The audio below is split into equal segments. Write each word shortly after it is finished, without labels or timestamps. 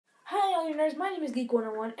Hey nerds, my name is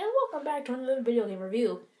Geek101 and welcome back to another video game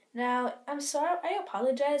review. Now, I'm sorry, I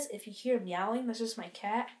apologize if you hear meowing, that's just my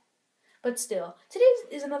cat. But still, today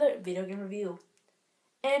is another video game review.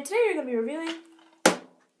 And today we're going to be reviewing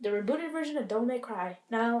the rebooted version of Devil May Cry.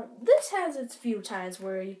 Now, this has its few times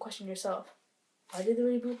where you question yourself, why did they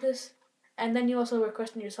reboot this? And then you also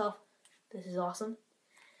question yourself, this is awesome.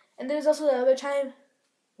 And there's also the other time,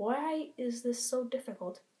 why is this so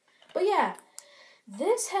difficult? But yeah,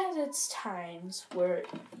 this has its times where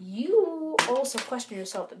you also question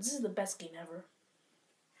yourself that this is the best game ever.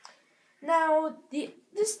 Now, this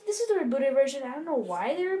is the rebooted version. I don't know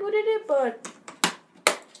why they rebooted it, but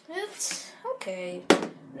it's okay.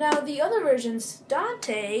 Now, the other versions,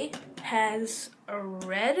 Dante has a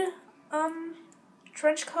red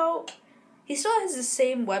trench coat. He still has the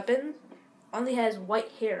same weapon, only has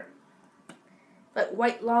white hair. Like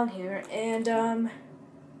white long hair, and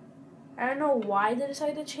I don't know why they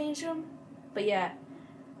decided to change him, but yeah.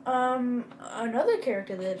 Another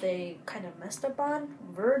character that they kind of messed up on,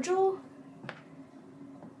 Virgil.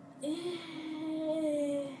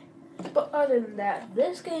 But other than that,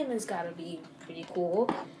 this game has got to be pretty cool.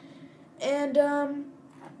 And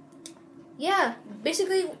yeah,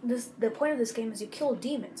 basically the point of this game is you kill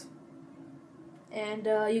demons, and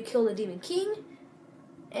you kill the Demon King,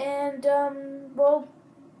 and well.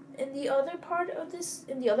 In the other parts of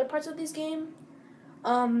this game,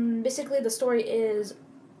 basically the story is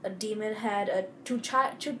a demon had two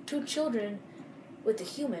children with a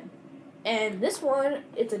human, and this one,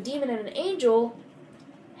 it's a demon and an angel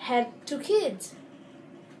had 2 kids.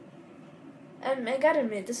 And I gotta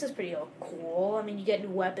admit, this is pretty cool. I mean, you get new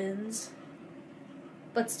weapons,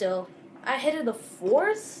 but still, I hated the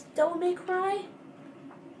 4th Devil May Cry.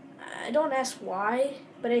 I don't ask why,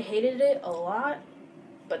 but I hated it a lot.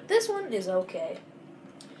 But this one is okay.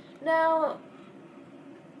 Now,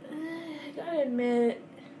 I gotta admit,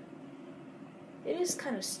 it is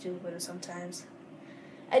kind of stupid sometimes.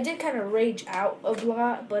 I did kind of rage out a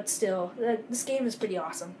lot, but still, this game is pretty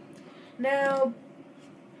awesome. Now,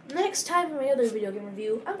 next time in my other video game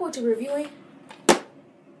review, I'm going to be reviewing,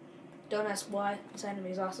 don't ask why, this anime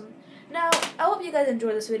is awesome. Now, I hope you guys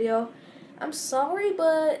enjoy this video. I'm sorry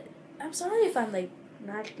if I'm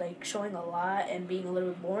not showing a lot and being a little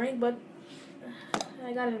bit boring, but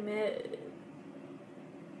I gotta admit,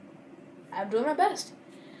 I'm doing my best.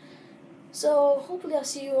 So hopefully I'll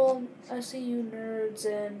see you nerds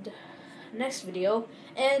in next video.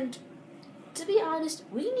 And to be honest,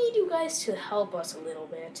 we need you guys to help us a little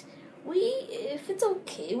bit. If it's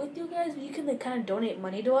okay with you guys, you can kind of donate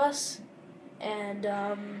money to us and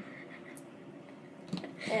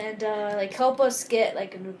help us get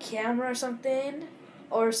a new camera or something.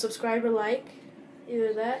 Or subscribe or like,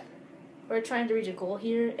 either that. We're trying to reach a goal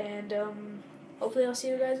here, and hopefully I'll see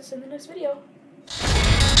you guys in the next video.